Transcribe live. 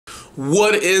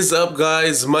What is up,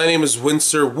 guys? My name is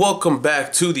Wenster. Welcome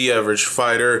back to The Average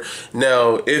Fighter.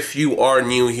 Now, if you are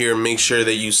new here, make sure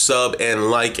that you sub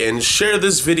and like and share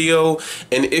this video.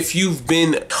 And if you've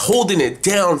been holding it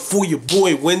down for your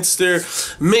boy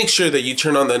Wenster, make sure that you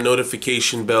turn on that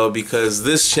notification bell, because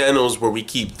this channel is where we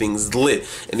keep things lit.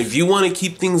 And if you want to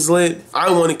keep things lit,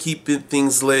 I want to keep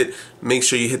things lit. Make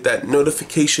sure you hit that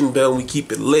notification bell. We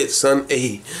keep it lit, son.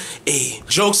 Hey.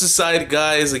 Jokes aside,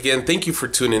 guys, again, thank you for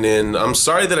tuning in. I'm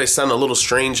sorry that I sound a little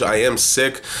strange. I am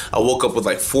sick. I woke up with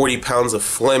like 40 pounds of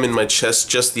phlegm in my chest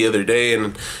just the other day,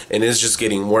 and it's just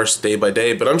getting worse day by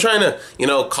day. But I'm trying to,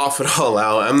 cough it all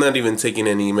out. I'm not even taking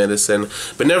any medicine.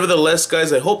 But nevertheless,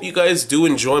 guys, I hope you guys do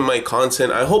enjoy my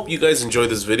content. I hope you guys enjoy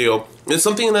this video. It's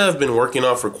something that I've been working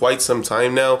on for quite some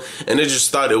time now, and I just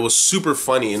thought it was super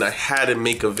funny, and I had to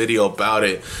make a video about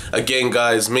it. Again,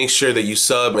 guys, make sure that you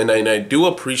sub, and I do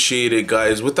appreciate it,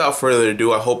 guys. Without further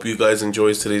ado, I hope you guys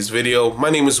enjoy today's video. My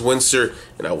name is Wenster,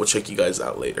 and I will check you guys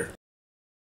out later.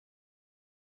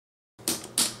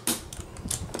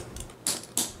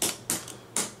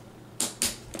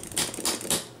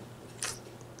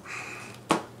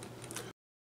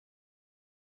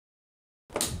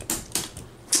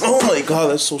 Oh my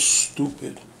god, that's so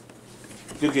stupid.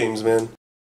 Good games, man.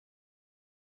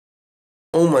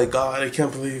 Oh my god, I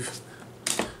can't believe.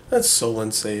 That's so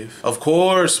unsafe. Of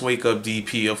course, wake up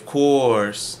DP, of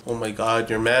course. Oh my god,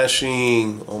 you're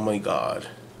mashing. Oh my god.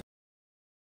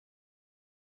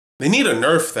 They need to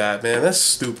nerf that, man. That's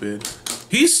stupid.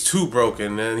 He's too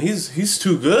broken, man. He's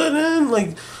too good, man.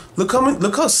 Like, look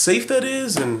how safe that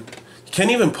is, and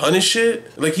can't even punish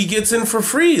it. Like, he gets in for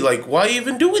free. Like, why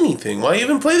even do anything? Why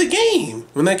even play the game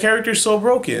when that character's so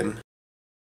broken?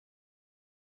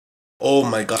 Oh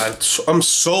my god, I'm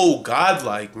so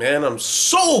godlike, man. I'm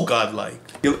so godlike.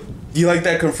 You like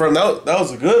that confirm? That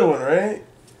was a good one, right?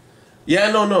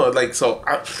 Yeah, no, like, so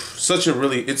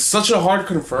it's such a hard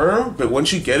confirm, but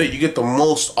once you get it, you get the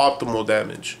most optimal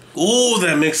damage. Ooh,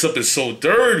 that mix-up is so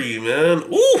dirty, man.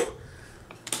 Ooh.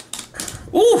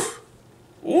 Ooh.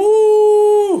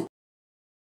 Ooh!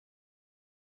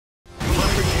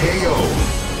 KO.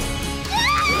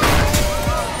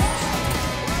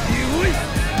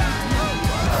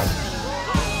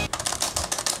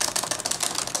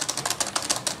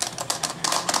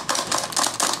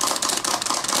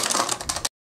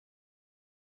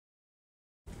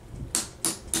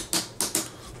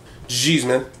 Jeez,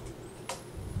 man.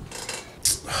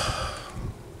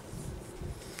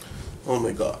 Oh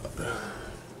my god.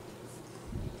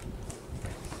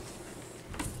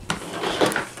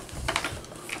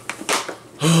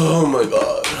 Oh my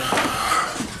god.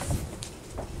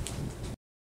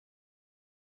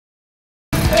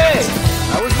 Hey!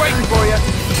 I was waiting for you.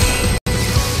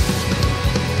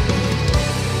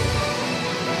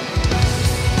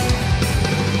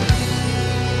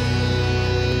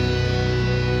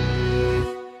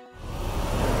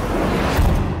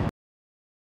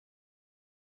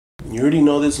 You already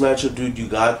know this matchup, dude. You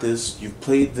got this. You've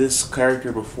played this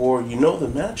character before. You know the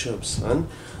matchup, son.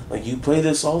 Like, you play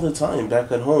this all the time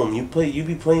back at home. You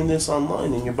be playing this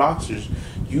online in your boxers.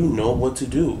 You know what to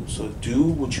do. So do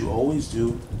what you always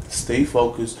do. Stay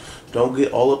focused. Don't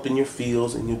get all up in your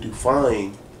feels, and you'll do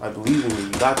fine. I believe in you.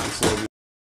 You got this, man.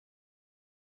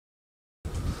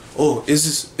 Oh, is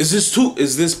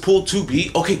this pool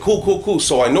 2B? Okay, cool.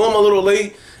 So I know I'm a little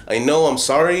late. I know, I'm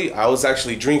sorry. I was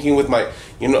actually drinking with my,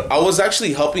 I was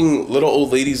actually helping little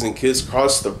old ladies and kids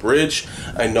cross the bridge.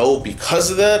 I know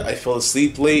because of that, I fell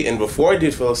asleep late. And before I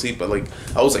did fall asleep, I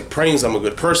was praying, so I'm a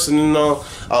good person and all.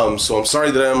 So I'm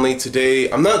sorry that I'm late today.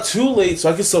 I'm not too late,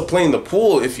 so I can still play in the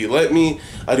pool if you let me.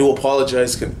 I do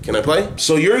apologize. Can I play?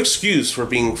 So your excuse for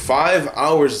being 5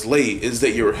 hours late is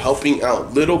that you're helping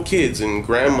out little kids and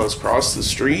grandmas cross the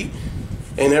street?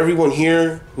 And everyone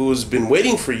here who has been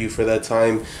waiting for you for that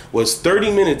time was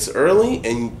 30 minutes early,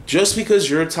 and just because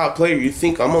you're a top player, you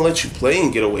think I'm gonna let you play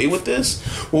and get away with this?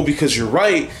 Well, because you're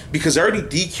right, because I already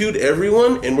DQ'd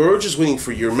everyone, and we're just waiting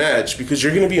for your match, because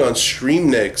you're gonna be on stream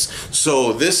next.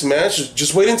 So this match,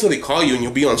 just wait until they call you and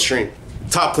you'll be on stream.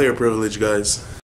 Top player privilege, guys.